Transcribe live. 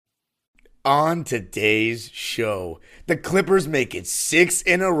On today's show, the Clippers make it 6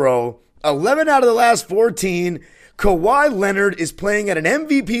 in a row, 11 out of the last 14. Kawhi Leonard is playing at an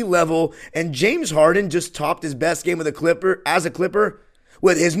MVP level, and James Harden just topped his best game with a Clipper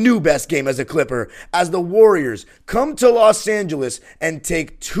with his new best game as a Clipper, as the Warriors come to Los Angeles and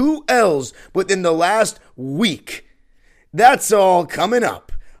take 2 L's within the last week. That's all coming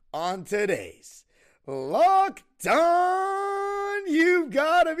up on today's Locked On. You've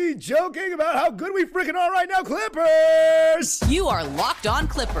got to be joking about how good we freaking are right now, Clippers! You are Locked On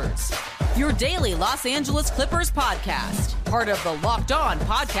Clippers, your daily Los Angeles Clippers podcast, part of the Locked On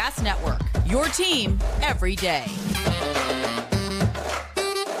Podcast Network, your team every day.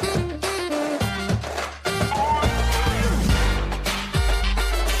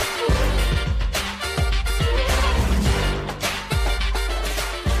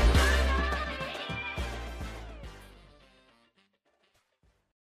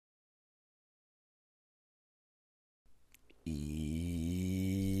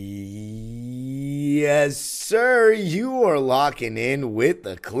 Yes, sir. You are locking in with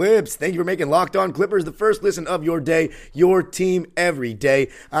the Clips. Thank you for making Locked On Clippers the first listen of your day, your team every day.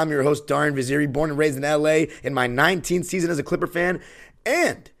 I'm your host, Darren Vaziri, born and raised in LA in my 19th season as a Clipper fan,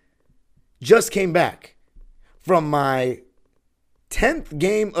 and just came back from my 10th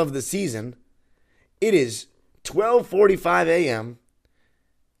game of the season. It is 12:45 a.m.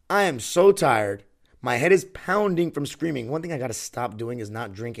 I am so tired. My head is pounding from screaming. One thing I got to stop doing is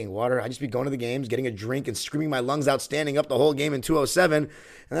not drinking water. I just be going to the games, getting a drink, and screaming my lungs out, standing up the whole game in 2:07. And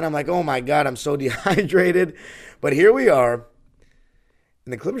then I'm like, oh my God, I'm so dehydrated. But here we are.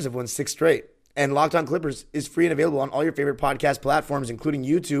 And the Clippers have won 6 straight. And Locked On Clippers is free and available on all your favorite podcast platforms, including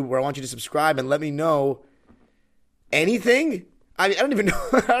YouTube, where I want you to subscribe and let me know anything. I don't even know.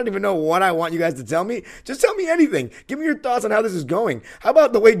 I don't even know what I want you guys to tell me. Just tell me anything. Give me your thoughts on how this is going. How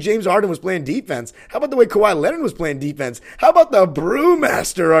about the way James Harden was playing defense? How about the way Kawhi Leonard was playing defense? How about the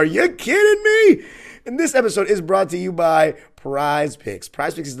Brewmaster? Are you kidding me? And this episode is brought to you by Prize Picks.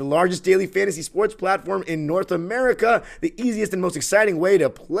 Prize Picks is the largest daily fantasy sports platform in North America. The easiest and most exciting way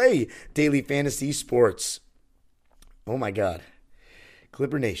to play daily fantasy sports. Oh my God.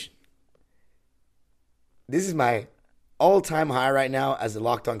 Clipper Nation. This is my all-time high right now as the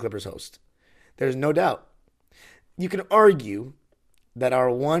Locked On Clippers host. There's no doubt. You can argue that our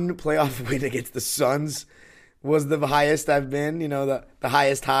one playoff win against the Suns was the highest I've been, the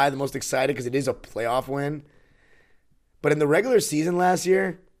highest high, the most excited because it is a playoff win. But in the regular season last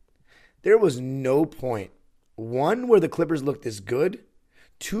year, there was no point. 1, where the Clippers looked this good.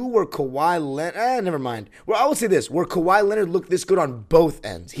 2, where Kawhi Leonard, never mind. Well, I will say this, where Kawhi Leonard looked this good on both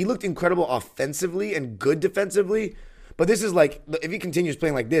ends. He looked incredible offensively and good defensively. But this is like, if he continues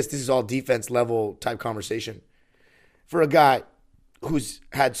playing like this is all defense level type conversation. For a guy who's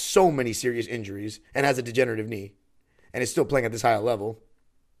had so many serious injuries and has a degenerative knee and is still playing at this high level.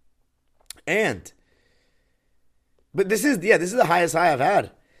 But this is the highest high I've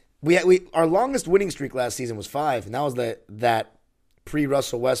had. Our longest winning streak last season was 5, and that was that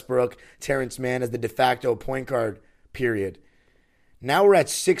pre-Russell Westbrook, Terrence Mann as the de facto point guard period. Now we're at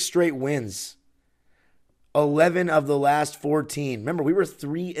 6 straight wins. 11 of the last 14. Remember, we were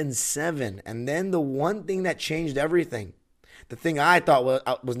 3-7. And then the one thing that changed everything, the thing I thought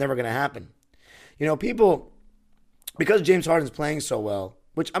was never going to happen. People, because James Harden's playing so well,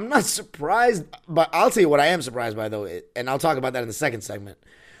 which I'm not surprised, but I'll tell you what I am surprised by, though, and I'll talk about that in the second segment.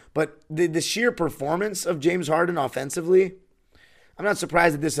 But the sheer performance of James Harden offensively, I'm not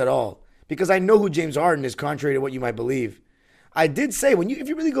surprised at this at all, because I know who James Harden is, contrary to what you might believe. I did say, if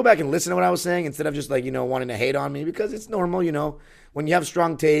you really go back and listen to what I was saying, instead of just wanting to hate on me, because it's normal, when you have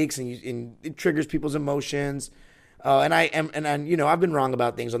strong takes and it triggers people's emotions. And I've been wrong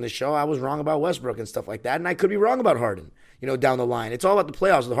about things on this show. I was wrong about Westbrook and stuff like that, and I could be wrong about Harden, down the line. It's all about the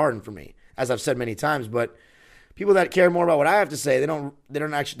playoffs with Harden for me, as I've said many times. But people that care more about what I have to say, they're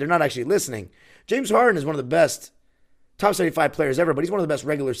not actually listening. James Harden is one of the best top 75 players ever, but he's one of the best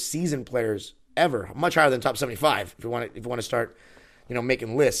regular season players ever, much higher than top 75 if you want to start,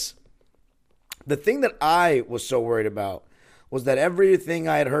 making lists. The thing that I was so worried about was that everything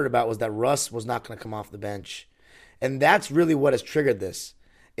I had heard about was that Russ was not going to come off the bench. And that's really what has triggered this,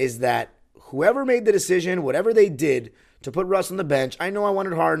 is that whoever made the decision, whatever they did to put Russ on the bench, I know I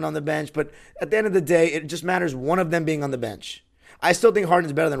wanted Harden on the bench, but at the end of the day, it just matters one of them being on the bench. I still think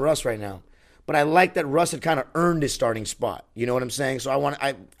Harden's better than Russ right now. But I like that Russ had kind of earned his starting spot. You know what I'm saying? So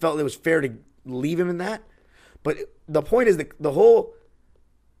I felt it was fair to leave him in that. But the point is that the whole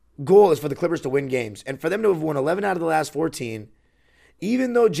goal is for the Clippers to win games. And for them to have won 11 out of the last 14,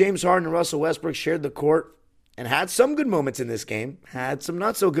 even though James Harden and Russell Westbrook shared the court and had some good moments in this game, had some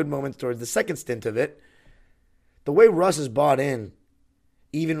not so good moments towards the second stint of it. The way Russ is bought in,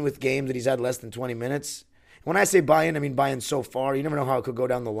 even with games that he's had less than 20 minutes. When I say buy in, I mean buy in so far. You never know how it could go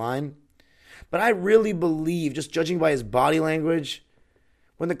down the line. But I really believe, just judging by his body language,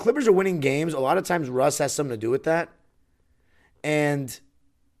 when the Clippers are winning games, a lot of times Russ has something to do with that. And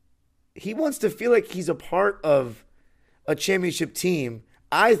he wants to feel like he's a part of a championship team,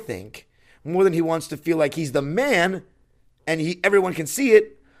 I think, more than he wants to feel like he's the man, and everyone can see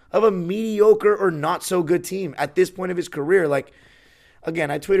it, of a mediocre or not so good team at this point of his career. Like, again,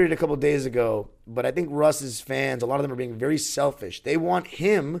 I tweeted it a couple days ago, but I think Russ's fans, a lot of them are being very selfish. They want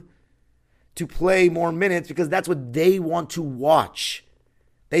him to play more minutes because that's what they want to watch.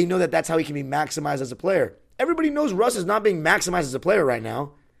 They know that that's how he can be maximized as a player. Everybody knows Russ is not being maximized as a player right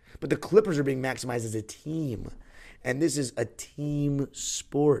now, but the Clippers are being maximized as a team. And this is a team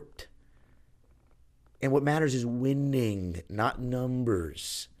sport. And what matters is winning, not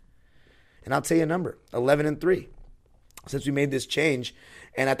numbers. And I'll tell you a number, 11-3. Since we made this change,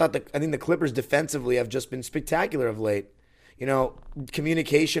 and I think the Clippers defensively have just been spectacular of late. You know,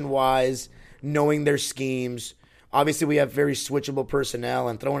 communication-wise, knowing their schemes. Obviously, we have very switchable personnel,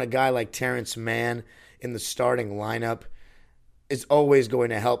 and throwing a guy like Terrence Mann in the starting lineup is always going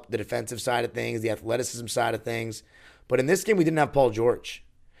to help the defensive side of things, the athleticism side of things. But in this game, we didn't have Paul George.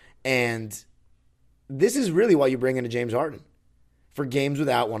 And this is really why you bring in a James Harden for games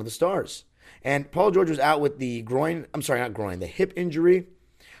without one of the stars. And Paul George was out with the the hip injury.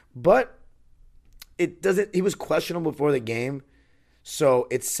 But he was questionable before the game. So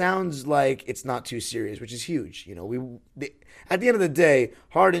it sounds like it's not too serious, which is huge. You know, at the end of the day,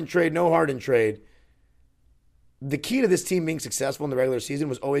 Harden trade, no Harden trade. The key to this team being successful in the regular season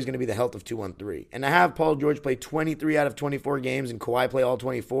was always going to be the health of 2-1-3. And to have Paul George play 23 out of 24 games and Kawhi play all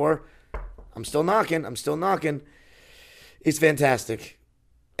 24, I'm still knocking. It's fantastic.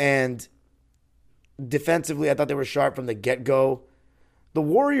 And defensively, I thought they were sharp from the get-go. The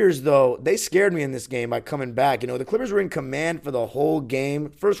Warriors, though, they scared me in this game by coming back. You know, the Clippers were in command for the whole game.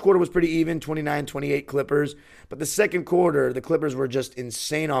 First quarter was pretty even, 29-28 Clippers. But the second quarter, the Clippers were just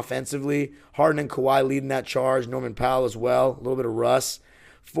insane offensively. Harden and Kawhi leading that charge. Norman Powell as well. A little bit of Russ.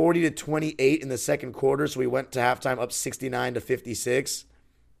 40-28 in the second quarter, so we went to halftime up 69-56.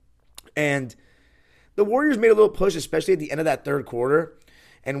 And the Warriors made a little push, especially at the end of that third quarter.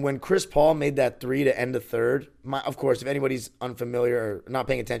 And when Chris Paul made that three to end the third, of course, if anybody's unfamiliar or not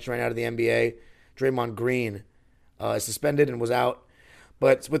paying attention right now to the NBA, Draymond Green is suspended and was out.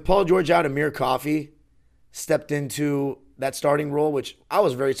 But with Paul George out, Amir Coffey stepped into that starting role, which I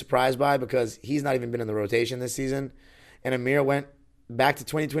was very surprised by because he's not even been in the rotation this season. And Amir went back to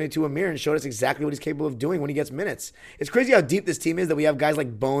 2022 Amir and showed us exactly what he's capable of doing when he gets minutes. It's crazy how deep this team is that we have guys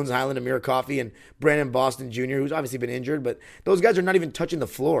like Bones Highland, Amir Coffey, and Brandon Boston Jr., who's obviously been injured, but those guys are not even touching the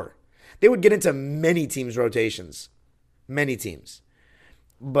floor. They would get into many teams' rotations. Many teams.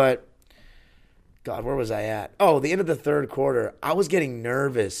 But, God, where was I at? Oh, the end of the third quarter. I was getting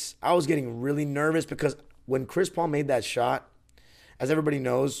nervous. I was getting really nervous because when Chris Paul made that shot, as everybody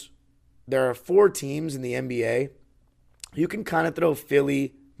knows, there are 4 teams in the NBA. You can kind of throw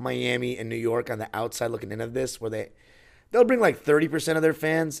Philly, Miami, and New York on the outside looking in of this, where they'll bring like 30% of their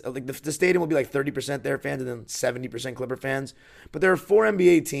fans. Like the stadium will be like 30% their fans and then 70% Clipper fans. But there are 4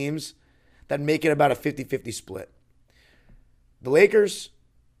 NBA teams that make it about a 50-50 split. The Lakers,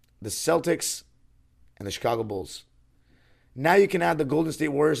 the Celtics, and the Chicago Bulls. Now you can add the Golden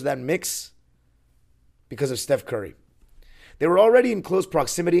State Warriors to that mix because of Steph Curry. They were already in close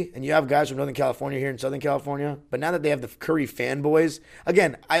proximity, and you have guys from Northern California here in Southern California. But now that they have the Curry fanboys,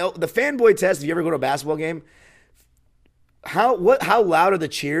 again, the fanboy test, if you ever go to a basketball game, how loud are the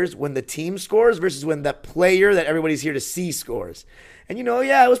cheers when the team scores versus when the player that everybody's here to see scores? And it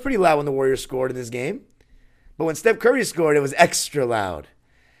was pretty loud when the Warriors scored in this game. But when Steph Curry scored, it was extra loud.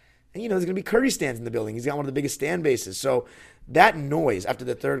 And there's going to be Curry stands in the building. He's got one of the biggest stand bases. So that noise after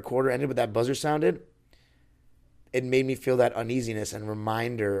the third quarter ended with that buzzer sounded, it made me feel that uneasiness and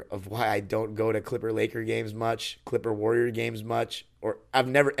reminder of why I don't go to Clipper-Laker games much, Clipper-Warrior games much, why I've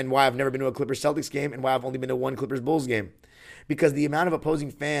never been to a Clippers-Celtics game and why I've only been to one Clippers-Bulls game. Because the amount of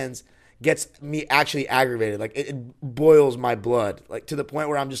opposing fans gets me actually aggravated. Like, it boils my blood, like to the point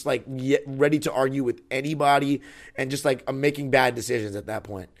where I'm just like ready to argue with anybody and just like I'm making bad decisions at that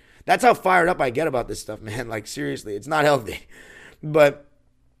point. That's how fired up I get about this stuff, man. Like, seriously, it's not healthy. But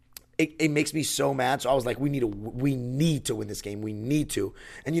it makes me so mad. So I was like, we need to win this game. We need to.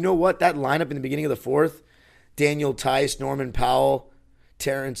 And you know what? That lineup in the beginning of the fourth, Daniel Tice, Norman Powell,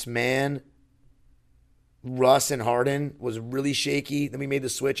 Terrence Mann, Russ and Harden was really shaky. Then we made the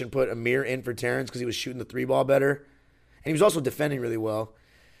switch and put Amir in for Terrence because he was shooting the three ball better. And he was also defending really well.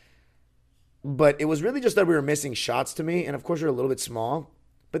 But it was really just that we were missing shots to me. And of course, we were a little bit small.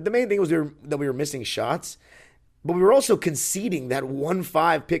 But the main thing was that we were missing shots. But we were also conceding that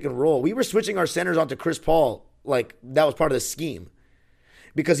 1-5 pick and roll. We were switching our centers onto Chris Paul. Like, that was part of the scheme.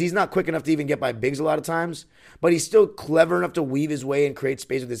 Because he's not quick enough to even get by bigs a lot of times. But he's still clever enough to weave his way and create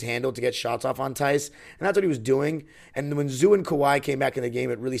space with his handle to get shots off on Tice. And that's what he was doing. And when Zoo and Kawhi came back in the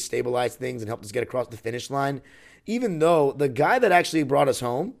game, it really stabilized things and helped us get across the finish line. Even though the guy that actually brought us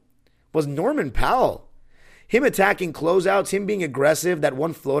home was Norman Powell. Him attacking closeouts, him being aggressive, that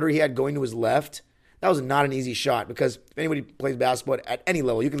one floater he had going to his left, that was not an easy shot because if anybody plays basketball at any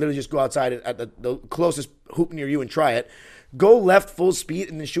level, you can literally just go outside at the closest hoop near you and try it. Go left full speed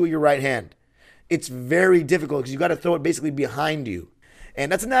and then shoot with your right hand. It's very difficult because you got to throw it basically behind you. And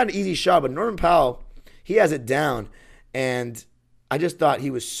that's not an easy shot, but Norman Powell, he has it down. And I just thought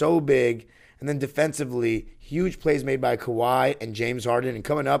he was so big. And then defensively, huge plays made by Kawhi and James Harden. And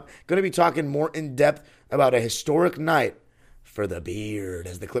coming up, going to be talking more in depth about a historic night for the Beard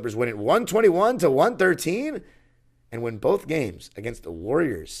as the Clippers win it 121-113 and win both games against the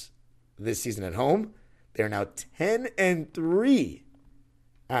Warriors this season at home. They're now 10-3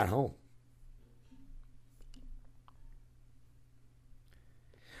 at home.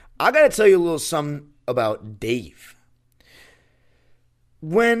 I got to tell you a little something about Dave.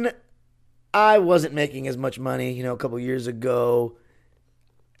 When I wasn't making as much money, a couple years ago,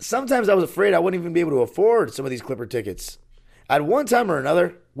 sometimes I was afraid I wouldn't even be able to afford some of these Clipper tickets. At one time or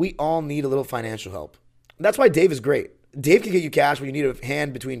another, we all need a little financial help. That's why Dave is great. Dave can get you cash when you need a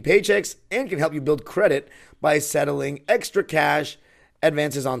hand between paychecks and can help you build credit by settling extra cash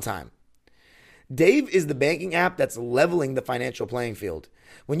advances on time. Dave is the banking app that's leveling the financial playing field.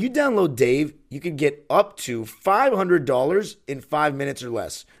 When you download Dave, you can get up to $500 in 5 minutes or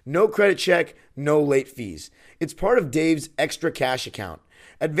less. No credit check, no late fees. It's part of Dave's extra cash account.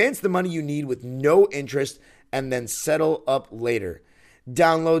 Advance the money you need with no interest and then settle up later.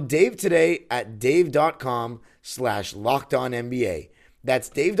 Download Dave today at dave.com/LockedOnNBA. That's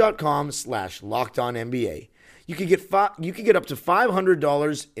dave.com/LockedOnNBA. You can get up to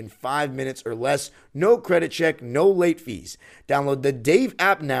 $500 in 5 minutes or less. No credit check, no late fees. Download the Dave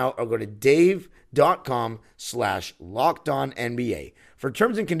app now or go to dave.com/LockedOnNBA. For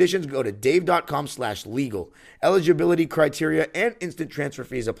terms and conditions, go to dave.com/legal. Eligibility criteria and instant transfer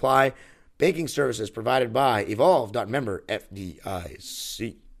fees apply. Banking services provided by Evolve.member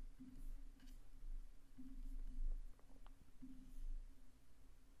FDIC.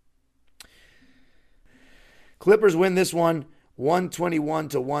 Clippers win this one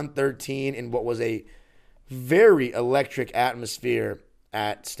 121-113 in what was a very electric atmosphere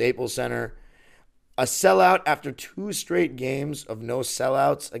at Staples Center. A sellout after 2 straight games of no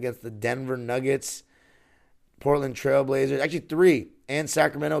sellouts against the Denver Nuggets, Portland Trailblazers, actually 3, and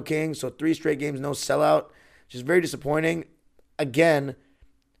Sacramento Kings. So 3 straight games, no sellout, which is very disappointing. Again,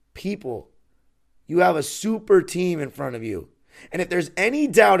 people, you have a super team in front of you. And if there's any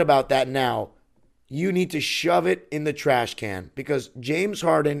doubt about that now, you need to shove it in the trash can because James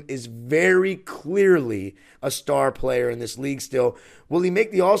Harden is very clearly a star player in this league still. Will he make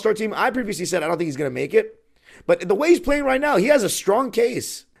the All-Star team? I previously said I don't think he's going to make it. But the way he's playing right now, he has a strong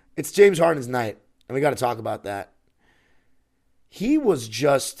case. It's James Harden's night, and we got to talk about that. He was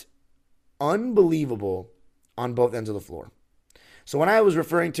just unbelievable on both ends of the floor. So when I was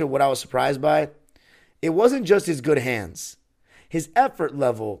referring to what I was surprised by, it wasn't just his good hands. His effort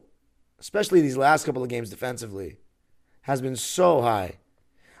level, especially these last couple of games defensively, has been so high.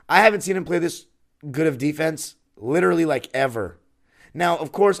 I haven't seen him play this good of defense literally like ever. Now,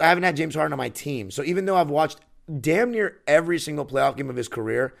 of course, I haven't had James Harden on my team. So even though I've watched damn near every single playoff game of his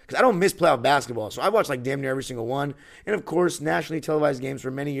career, because I don't miss playoff basketball, so I've watched like damn near every single one. And of course, nationally televised games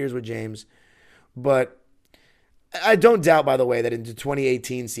for many years with James. But I don't doubt, by the way, that in the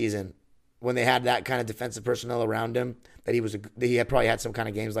 2018 season, when they had that kind of defensive personnel around him, that he had probably had some kind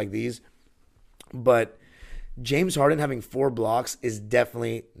of games like these. But James Harden having 4 blocks is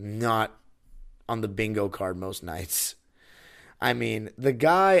definitely not on the bingo card most nights. I mean, the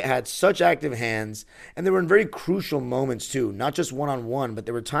guy had such active hands, and they were in very crucial moments too, not just one-on-one, but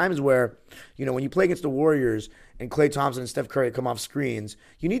there were times where, when you play against the Warriors and Klay Thompson and Steph Curry come off screens,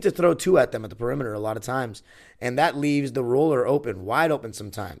 you need to throw 2 at them at the perimeter a lot of times, and that leaves the roller open, wide open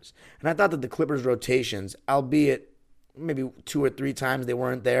sometimes. And I thought that the Clippers' rotations, albeit maybe 2 or 3 times they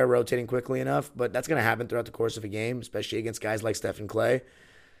weren't there rotating quickly enough, but that's going to happen throughout the course of a game, especially against guys like Steph and Klay.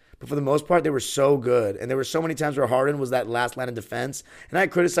 But for the most part, they were so good. And there were so many times where Harden was that last line of defense. And I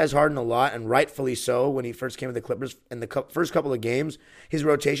criticized Harden a lot, and rightfully so, when he first came to the Clippers. In the first couple of games, his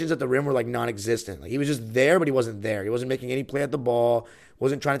rotations at the rim were like non-existent. Like, he was just there, but he wasn't there. He wasn't making any play at the ball,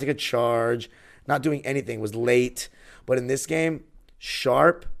 wasn't trying to take a charge, not doing anything, was late. But in this game,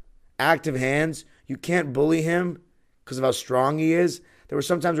 sharp, active hands. You can't bully him because of how strong he is. There were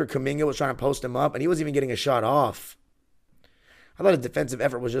some times where Kuminga was trying to post him up, and he wasn't even getting a shot off. I thought his defensive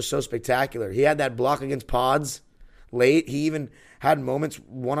effort was just so spectacular. He had that block against Pods late. He even had moments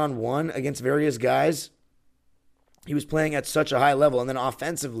one-on-one against various guys. He was playing at such a high level. And then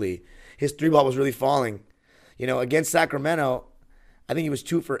offensively, his three ball was really falling. Against Sacramento, I think he was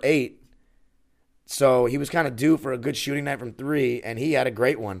 2 for 8. So he was kind of due for a good shooting night from 3, and he had a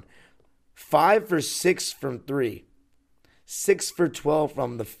great one. 5 for 6 from 3. 6 for 12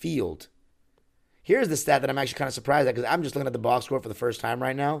 from the field. Here's the stat that I'm actually kind of surprised at, because I'm just looking at the box score for the first time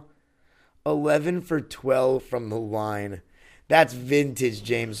right now. 11 for 12 from the line. That's vintage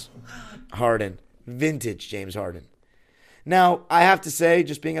James Harden. Vintage James Harden. Now, I have to say,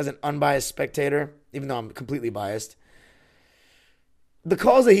 just being as an unbiased spectator, even though I'm completely biased, the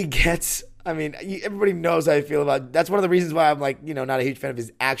calls that he gets, I mean, everybody knows how I feel about it. That's one of the reasons why I'm not a huge fan of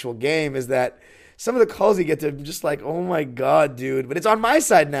his actual game, is that some of the calls he gets, I'm just like, oh my God, dude. But it's on my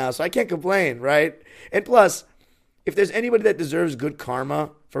side now, so I can't complain, right? And plus, if there's anybody that deserves good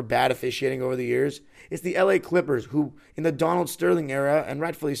karma for bad officiating over the years, it's the LA Clippers, who in the Donald Sterling era, and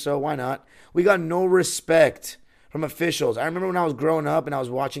rightfully so, why not, we got no respect from officials. I remember when I was growing up and I was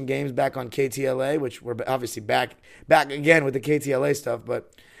watching games back on KTLA, which we're obviously back again with the KTLA stuff,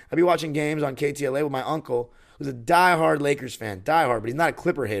 but I'd be watching games on KTLA with my uncle, who's a diehard Lakers fan, but he's not a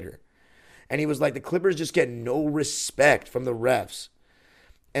Clipper hater. And he was like, the Clippers just get no respect from the refs.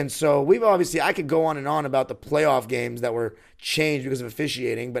 And so I could go on and on about the playoff games that were changed because of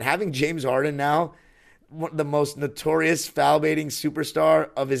officiating, but having James Harden now, the most notorious foul-baiting superstar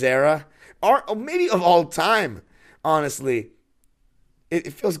of his era, or maybe of all time, honestly,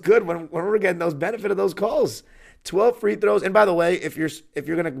 it feels good when we're getting those benefit of those calls. 12 free throws. And by the way, if you're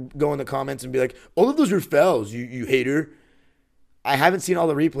going to go in the comments and be like, all of those are fouls, you hater, I haven't seen all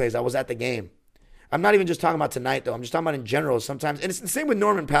the replays. I was at the game. I'm not even just talking about tonight, though. I'm just talking about in general sometimes. And it's the same with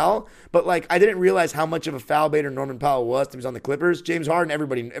Norman Powell. But, I didn't realize how much of a foul baiter Norman Powell was till he was on the Clippers. James Harden,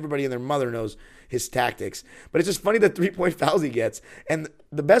 everybody and their mother knows his tactics. But it's just funny the 3-point fouls he gets. And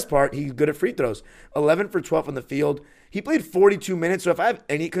the best part, he's good at free throws. 11 for 12 on the field. He played 42 minutes. So if I have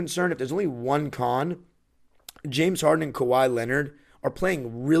any concern, if there's only one con, James Harden and Kawhi Leonard are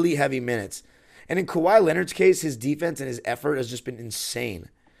playing really heavy minutes. And in Kawhi Leonard's case, his defense and his effort has just been insane.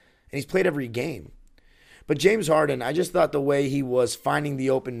 And he's played every game. But James Harden, I just thought the way he was finding the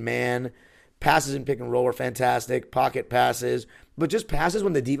open man, passes in pick and roll were fantastic, pocket passes, but just passes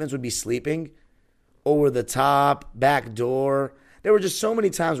when the defense would be sleeping, over the top, back door. There were just so many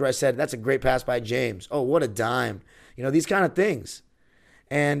times where I said, that's a great pass by James. Oh, what a dime. These kind of things.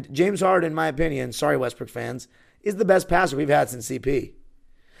 And James Harden, in my opinion, sorry Westbrook fans, is the best passer we've had since CP.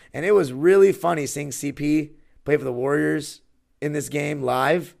 And it was really funny seeing CP play for the Warriors in this game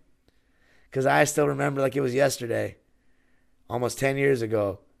live, because I still remember like it was yesterday, almost 10 years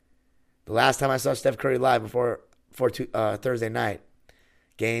ago, the last time I saw Steph Curry live before Thursday night,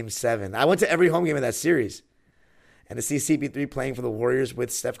 Game 7. I went to every home game of that series. And to see CP3 playing for the Warriors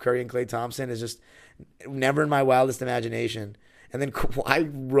with Steph Curry and Klay Thompson is just never in my wildest imagination. And then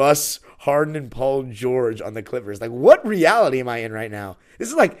Kawhi, Russ, Harden, and Paul George on the Clippers. Like, what reality am I in right now? This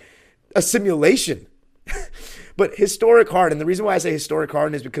is like a simulation. But historic Harden, the reason why I say historic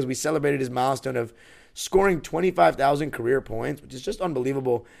Harden is because we celebrated his milestone of scoring 25,000 career points, which is just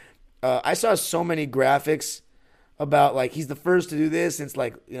unbelievable. I saw so many graphics about, like, he's the first to do this since,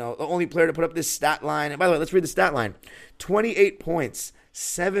 like, the only player to put up this stat line. And by the way, let's read the stat line. 28 points,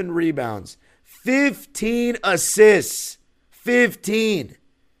 7 rebounds, 15 assists. 15.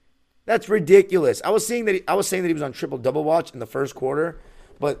 That's ridiculous. I was saying that he was on triple-double watch in the first quarter,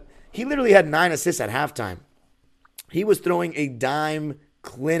 but he literally had 9 assists at halftime. He was throwing a dime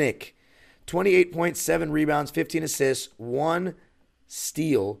clinic. 28 points, 7 rebounds, 15 assists, 1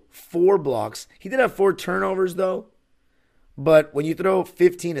 steal, 4 blocks. He did have 4 turnovers, though. But when you throw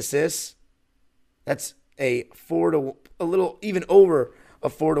 15 assists, that's a little even over a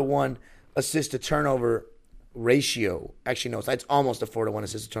 4-to-1 assist to turnover ratio. Actually, no, it's almost a 4-to-1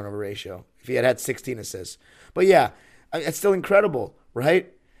 assist to turnover ratio if he had 16 assists. But yeah, it's still incredible,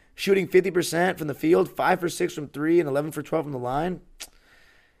 right? Shooting 50% from the field, 5 for 6 from 3, and 11 for 12 from the line.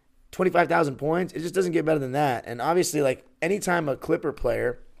 25,000 points. It just doesn't get better than that. And obviously, like, anytime a Clipper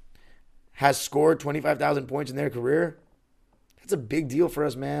player has scored 25,000 points in their career, That's a big deal for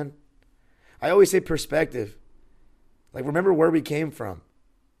us, man. I always say perspective. Like, remember where we came from.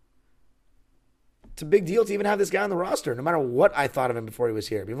 It's a big deal to even have this guy on the roster, no matter what I thought of him before he was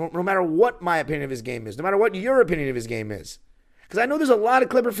here. No matter what my opinion of his game is. No matter what your opinion of his game is. Because I know there's a lot of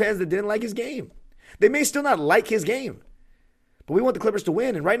Clipper fans that didn't like his game. They may still not like his game. But we want the Clippers to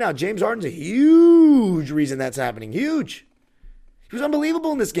win. And right now, James Harden's a huge reason that's happening. Huge. He was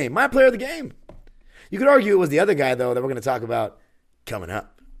unbelievable in this game. My player of the game. You could argue it was the other guy, though, that we're going to talk about coming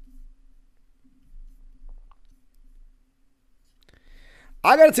up.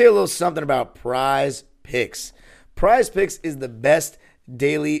 I got to tell you a little something about Prize Picks. Prize Picks is the best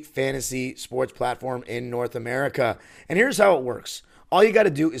daily fantasy sports platform in North America. And here's how it works. All you got to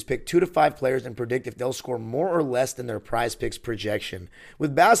do is pick 2 to 5 players and predict if they'll score more or less than their Prize Picks projection.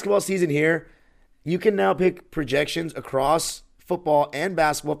 With basketball season here, you can now pick projections across football and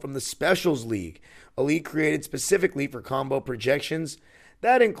basketball from the Specials League, a league created specifically for combo projections.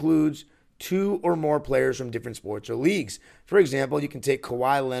 That includes 2 or more players from different sports or leagues. For example, you can take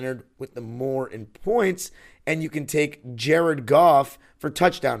Kawhi Leonard with the more in points, and you can take Jared Goff for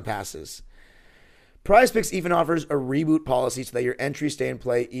touchdown passes. PrizePicks even offers a reboot policy so that your entries stay in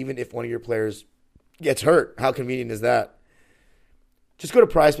play even if one of your players gets hurt. How convenient is that? Just go to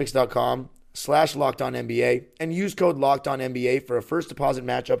prizepicks.com/LockedOnNBA and use code LockedOnNBA for a first deposit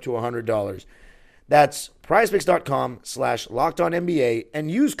match up to $100. That's prizepicks.com/LockedOnNBA and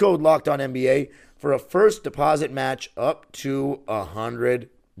use code LockedOnNBA for a first deposit match up to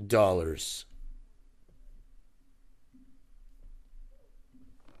 $100.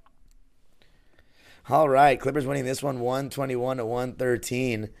 All right, Clippers winning this one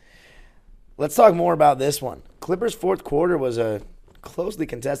 121-113. Let's talk more about this one. Clippers' fourth quarter was a closely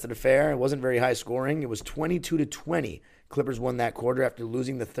contested affair. It wasn't very high scoring. It was 22-20. Clippers won that quarter after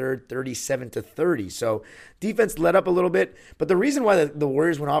losing the third 37-30. So defense let up a little bit. But the reason why the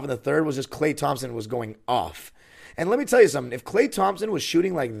Warriors went off in the third was just Klay Thompson was going off. And let me tell you something. If Klay Thompson was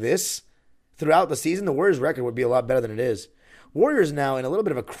shooting like this throughout the season, the Warriors' record would be a lot better than it is. Warriors now in a little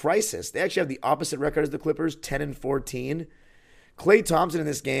bit of a crisis. They actually have the opposite record as the Clippers, 10-14. Klay Thompson in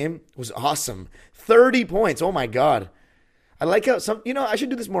this game was awesome. 30 points. Oh, my God. I like how I should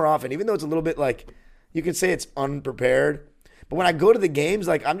do this more often, even though it's a little bit like, you can say it's unprepared. But when I go to the games,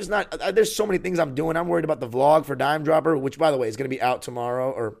 like, I'm just not, there's so many things I'm doing. I'm worried about the vlog for Dime Dropper, which, by the way, is going to be out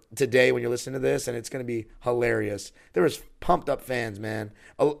tomorrow or today when you're listening to this, and it's going to be hilarious. There was pumped up fans, man.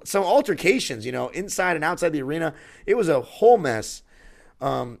 Some altercations, inside and outside the arena. It was a whole mess.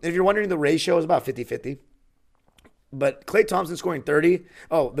 If you're wondering, the ratio is about 50-50. But Klay Thompson scoring 30.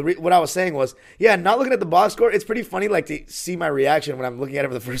 What I was saying was, not looking at the box score, it's pretty funny like to see my reaction when I'm looking at it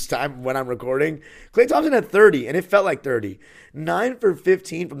for the first time when I'm recording. Klay Thompson had 30, and it felt like 30. 9 for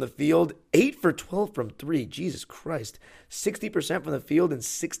 15 from the field, 8 for 12 from 3. Jesus Christ. 60% from the field and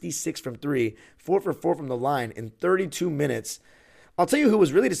 66 from 3. 4 for 4 from the line in 32 minutes. I'll tell you who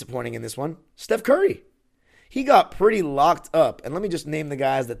was really disappointing in this one. Steph Curry. He got pretty locked up. And let me just name the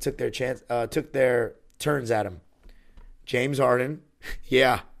guys that took their turns at him. James Harden.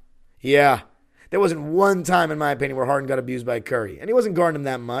 Yeah. There wasn't one time, in my opinion, where Harden got abused by Curry. And he wasn't guarding him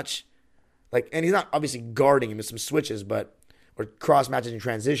that much. And he's not obviously guarding him with some switches, or cross matches in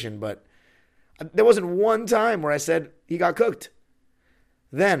transition, but there wasn't one time where I said he got cooked.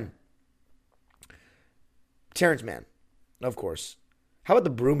 Then, Terrence Mann, of course. How about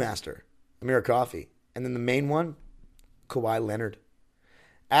the brewmaster, Amir Coffey? And then the main one, Kawhi Leonard.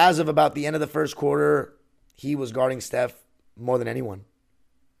 As of about the end of the first quarter, he was guarding Steph more than anyone.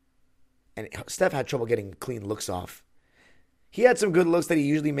 And Steph had trouble getting clean looks off. He had some good looks that he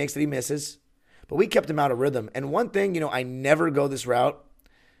usually makes that he misses. But we kept him out of rhythm. And one thing, I never go this route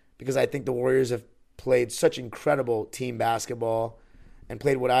because I think the Warriors have played such incredible team basketball and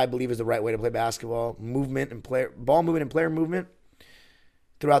played what I believe is the right way to play basketball. Ball movement and player movement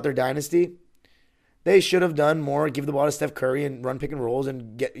throughout their dynasty. They should have done more, give the ball to Steph Curry and run pick and rolls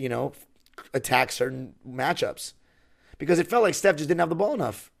and get, attack certain matchups. Because it felt like Steph just didn't have the ball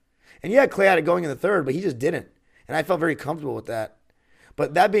enough. And Klay had it going in the third, but he just didn't. And I felt very comfortable with that.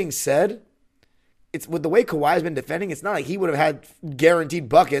 But that being said, it's with the way Kawhi's been defending, it's not like he would have had guaranteed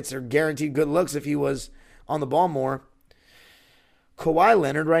buckets or guaranteed good looks if he was on the ball more. Kawhi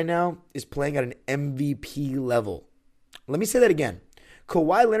Leonard right now is playing at an MVP level. Let me say that again.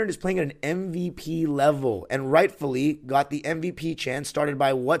 Kawhi Leonard is playing at an MVP level and rightfully got the MVP chance started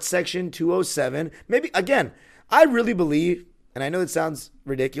by what section? 207. Maybe, again, I really believe, and I know it sounds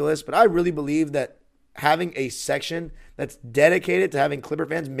ridiculous, but I really believe that having a section that's dedicated to having Clipper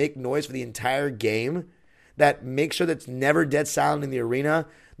fans make noise for the entire game, that make sure that it's never dead silent in the arena.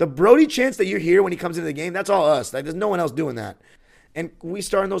 The Brody chants that you hear when he comes into the game, that's all us. Like, there's no one else doing that. And we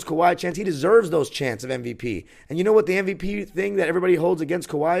start in those Kawhi chants. He deserves those chants of MVP. And you know what the MVP thing that everybody holds against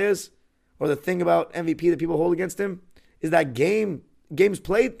Kawhi is? Or the thing about MVP that people hold against him? Is that games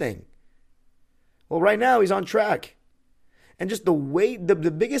played thing. Well, right now he's on track. And just the weight, the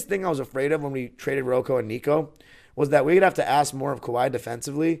biggest thing I was afraid of when we traded Rocco and Nico was that we'd have to ask more of Kawhi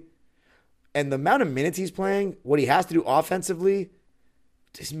defensively. And the amount of minutes he's playing, what he has to do offensively,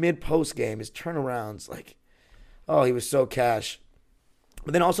 his mid-post game, his turnarounds, like, oh, he was so cash.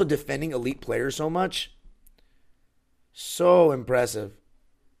 But then also defending elite players so much. So impressive.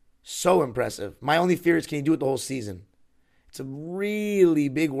 So impressive. My only fear is, can he do it the whole season? It's a really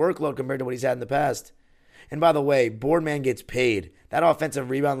big workload compared to what he's had in the past. And by the way, Boardman gets paid. That offensive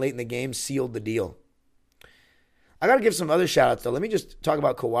rebound late in the game sealed the deal. I got to give some other shout-outs, though. Let me just talk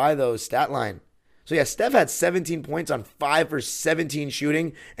about Kawhi, though, stat line. So, yeah, Steph had 17 points on 5 for 17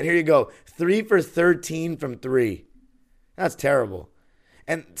 shooting. And here you go, 3 for 13 from 3. That's terrible.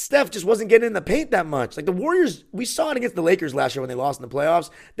 And Steph just wasn't getting in the paint that much. Like the Warriors, we saw it against the Lakers last year when they lost in the playoffs.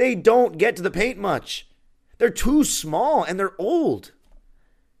 They don't get to the paint much. They're too small and they're old.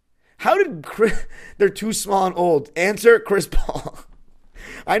 They're too small and old? Answer, Chris Paul.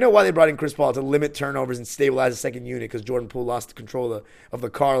 I know why they brought in Chris Paul, to limit turnovers and stabilize the second unit, because Jordan Poole lost control of the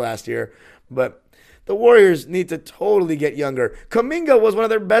car last year. But the Warriors need to totally get younger. Kuminga was one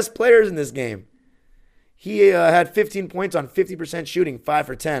of their best players in this game. He had 15 points on 50% shooting, 5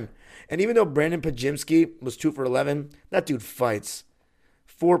 for 10. And even though Brandon Pajimski was 2 for 11, that dude fights.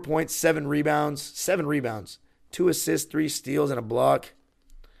 4 points, 7 rebounds, 2 assists, 3 steals, and a block.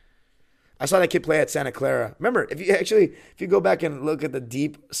 I saw that kid play at Santa Clara. Remember, if you go back and look at the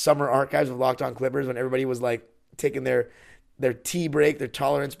deep summer archives of Locked On Clippers, when everybody was like taking their tea break, their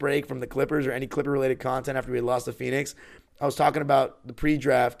tolerance break from the Clippers or any Clipper-related content after we had lost to Phoenix, I was talking about the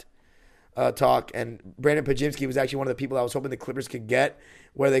pre-draft talk, and Brandon Pajimski was actually one of the people I was hoping the Clippers could get,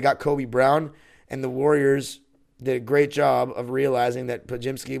 where they got Kobe Brown, and the Warriors did a great job of realizing that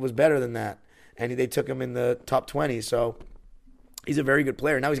Pajimski was better than that, and they took him in the top 20. So he's a very good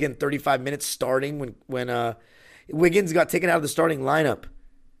player. Now he's getting 35 minutes starting when Wiggins got taken out of the starting lineup.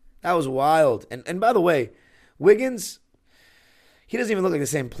 That was wild. And by the way, Wiggins, he doesn't even look like the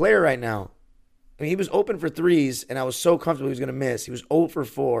same player right now. I mean, he was open for threes, and I was so comfortable he was going to miss. He was 0 for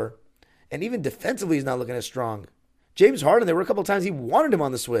 4. And even defensively, he's not looking as strong. James Harden, there were a couple of times he wanted him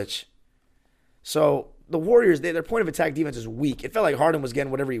on the switch. So the Warriors, their point of attack defense is weak. It felt like Harden was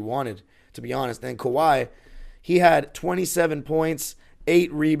getting whatever he wanted, to be honest. And Kawhi, he had 27 points,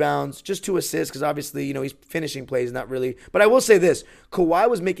 8 rebounds, just 2 assists, because obviously, he's finishing plays, not really. But I will say this, Kawhi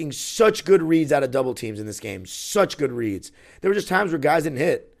was making such good reads out of double teams in this game. Such good reads. There were just times where guys didn't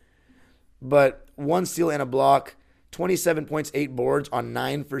hit. But 1 steal and a block. 27 points, 8 boards on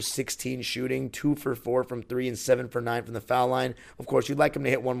 9 for 16 shooting, 2 for 4 from 3, and 7 for 9 from the foul line. Of course, you'd like him to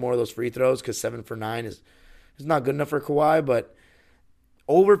hit one more of those free throws, because 7 for 9 is not good enough for Kawhi, but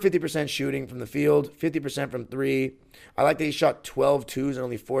over 50% shooting from the field, 50% from 3. I like that he shot 12 twos and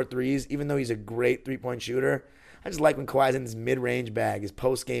only 4 threes, even though he's a great three-point shooter. I just like when Kawhi's in his mid-range bag, his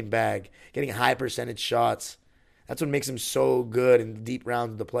post-game bag, getting high percentage shots. That's what makes him so good in the deep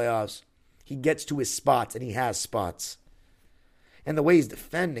rounds of the playoffs. He gets to his spots, and he has spots. And the way he's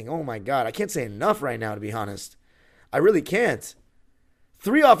defending, oh my God, I can't say enough right now, to be honest. I really can't.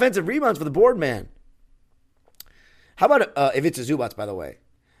 3 offensive rebounds for the board man. How about Ivica Zubac, by the way?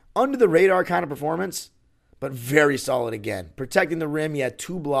 Under the radar kind of performance, but very solid again. Protecting the rim, he had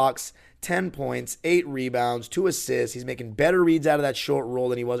 2 blocks, 10 points, 8 rebounds, 2 assists. He's making better reads out of that short roll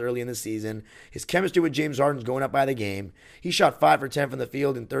than he was early in the season. His chemistry with James Harden's going up by the game. He shot 5 for 10 from the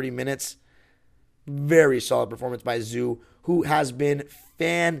field in 30 minutes. Very solid performance by Zoo, who has been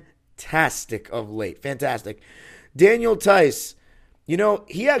fantastic of late. Fantastic. Daniel Tice,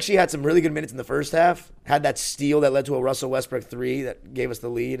 he actually had some really good minutes in the first half. Had that steal that led to a Russell Westbrook 3 that gave us the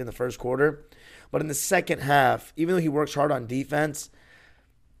lead in the first quarter. But in the second half, even though he works hard on defense,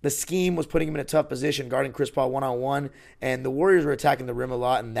 the scheme was putting him in a tough position, guarding Chris Paul one-on-one. And the Warriors were attacking the rim a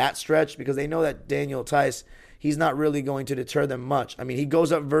lot in that stretch because they know that Daniel Tice, he's not really going to deter them much. I mean, he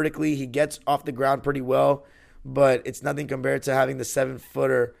goes up vertically. He gets off the ground pretty well, but it's nothing compared to having the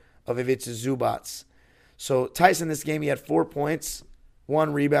 7-footer of Ivica Zubac. So Tyson in this game, he had 4 points,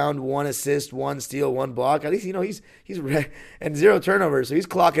 1 rebound, 1 assist, 1 steal, 1 block. At least, he's and 0 turnovers, so he's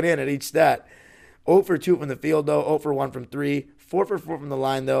clocking in at each stat. 0 for 2 from the field, though. 0 for 1 from 3. 4 for 4 from the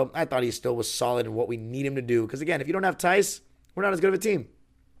line, though. I thought he still was solid in what we need him to do. Because, again, if you don't have Tice, we're not as good of a team.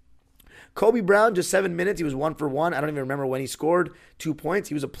 Kobe Brown, just 7 minutes. He was 1 for 1. I don't even remember when he scored 2 points.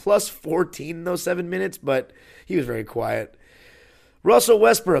 He was a plus 14 in those 7 minutes, but he was very quiet. Russell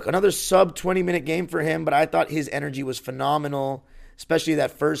Westbrook, another sub 20-minute game for him, but I thought his energy was phenomenal, especially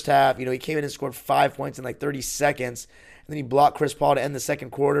that first half. He came in and scored 5 points in like 30 seconds, and then he blocked Chris Paul to end the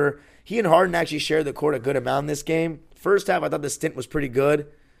second quarter. He and Harden actually shared the court a good amount in this game. First half, I thought the stint was pretty good.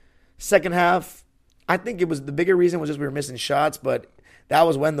 Second half, I think the bigger reason was just we were missing shots, but that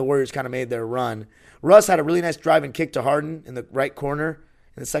was when the Warriors kind of made their run. Russ had a really nice drive and kick to Harden in the right corner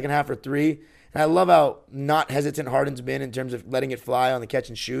in the second half for 3. And I love how not hesitant Harden's been in terms of letting it fly on the catch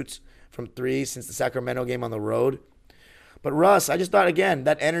and shoots from 3 since the Sacramento game on the road. But Russ, I just thought, again,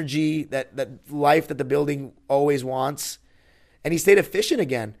 that energy, that life that the building always wants. And he stayed efficient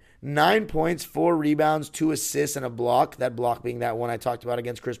again. 9 points, 4 rebounds, 2 assists, and a block. That block being that one I talked about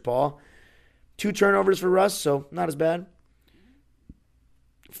against Chris Paul. 2 turnovers for Russ, so not as bad.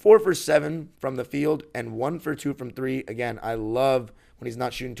 4 for 7 from the field and 1 for 2 from 3. Again, I love when he's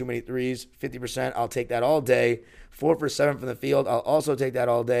not shooting too many threes. 50%, I'll take that all day. 4 for 7 from the field, I'll also take that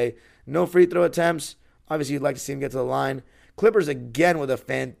all day. No free throw attempts. Obviously, you'd like to see him get to the line. Clippers again with a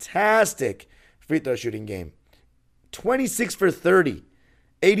fantastic free throw shooting game. 26 for 30,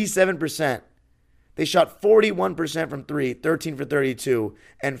 87%. They shot 41% from 3, 13 for 32,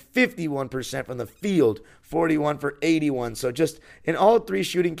 and 51% from the field, 41 for 81. So just in all 3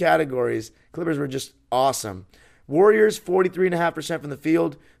 shooting categories, Clippers were just awesome. Warriors, 43.5% from the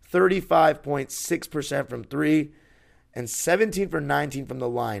field, 35.6% from 3, and 17 for 19 from the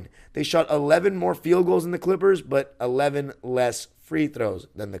line. They shot 11 more field goals than the Clippers, but 11 less free throws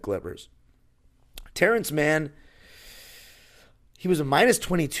than the Clippers. Terrence Mann, he was a minus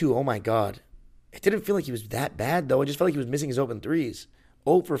 22. Oh, my God. It didn't feel like he was that bad, though. It just felt like he was missing his open threes.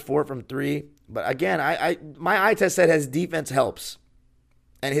 0 for 4 from 3. But again, my eye test said his defense helps.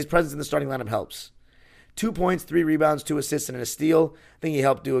 And his presence in the starting lineup helps. 2 points, 3 rebounds, 2 assists, and a steal. I think he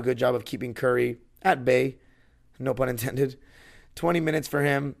helped do a good job of keeping Curry at bay. No pun intended. 20 minutes for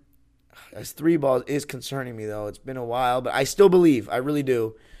him. His 3 balls is concerning me, though. It's been a while, but I still believe. I really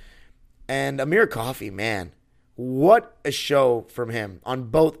do. And Amir Coffey, man. What a show from him on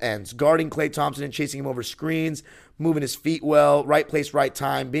both ends. Guarding Klay Thompson and chasing him over screens, moving his feet well, right place, right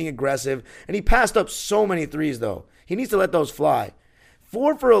time, being aggressive. And he passed up so many threes, though. He needs to let those fly.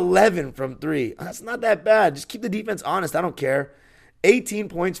 4 for 11 from 3. That's not that bad. Just keep the defense honest. I don't care. 18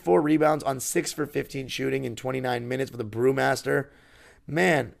 points, 4 rebounds on 6 for 15 shooting in 29 minutes for the Brewmaster.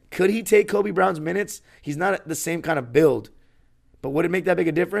 Man, could he take Kobe Brown's minutes? He's not the same kind of build. But would it make that big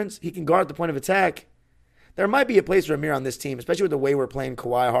a difference? He can guard at the point of attack. There might be a place for Amir on this team, especially with the way we're playing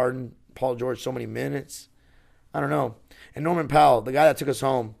Kawhi, Harden, Paul George so many minutes. I don't know. And Norman Powell, the guy that took us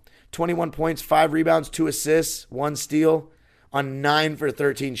home. 21 points, 5 rebounds, 2 assists, 1 steal on 9 for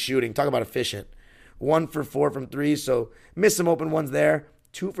 13 shooting. Talk about efficient. 1 for 4 from 3, so missed some open ones there.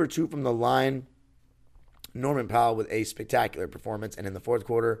 2 for 2 from the line. Norman Powell with a spectacular performance, and in the fourth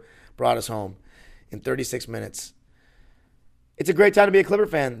quarter, brought us home in 36 minutes. It's a great time to be a Clipper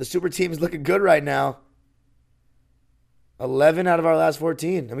fan. The super team is looking good right now. 11 out of our last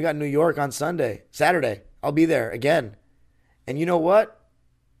 14. And we got New York on Saturday. I'll be there again. And you know what?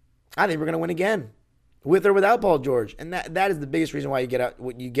 I think we're going to win again. With or without Paul George. And that is the biggest reason why you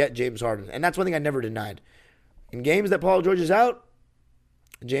get James Harden. And that's one thing I never denied. In games that Paul George is out,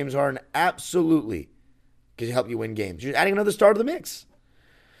 James Harden absolutely can help you win games. You're adding another star to the mix.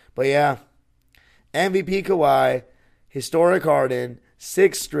 But yeah, MVP Kawhi, historic Harden,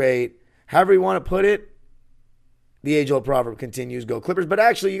 6 straight, however you want to put it. The age-old proverb continues, go Clippers. But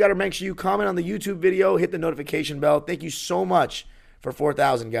actually, you got to make sure you comment on the YouTube video, hit the notification bell. Thank you so much for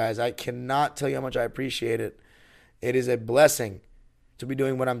 4,000, guys. I cannot tell you how much I appreciate it. It is a blessing to be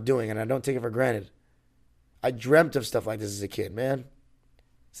doing what I'm doing, and I don't take it for granted. I dreamt of stuff like this as a kid, man.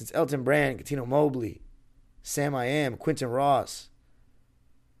 Since Elton Brand, Katino Mobley, Sam I Am, Quentin Ross,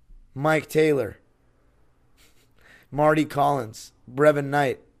 Mike Taylor, Marty Collins, Brevin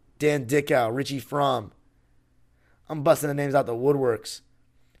Knight, Dan Dickow, Richie Fromm. I'm busting the names out the woodworks.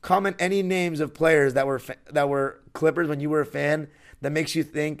 Comment any names of players that were Clippers when you were a fan that makes you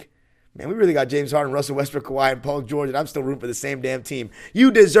think, man, we really got James Harden, Russell Westbrook, Kawhi, and Paul George, and I'm still rooting for the same damn team.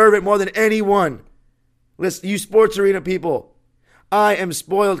 You deserve it more than anyone. Listen, you sports arena people, I am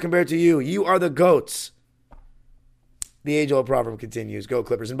spoiled compared to you. You are the GOATs. The age-old proverb continues. Go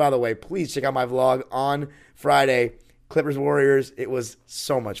Clippers. And by the way, please check out my vlog on Friday. Clippers Warriors. It was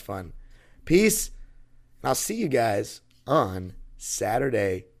so much fun. Peace. And I'll see you guys on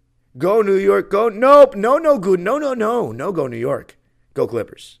Saturday. Go New York. Go. Nope. No, good. No, go New York. Go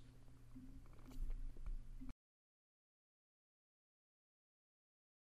Clippers.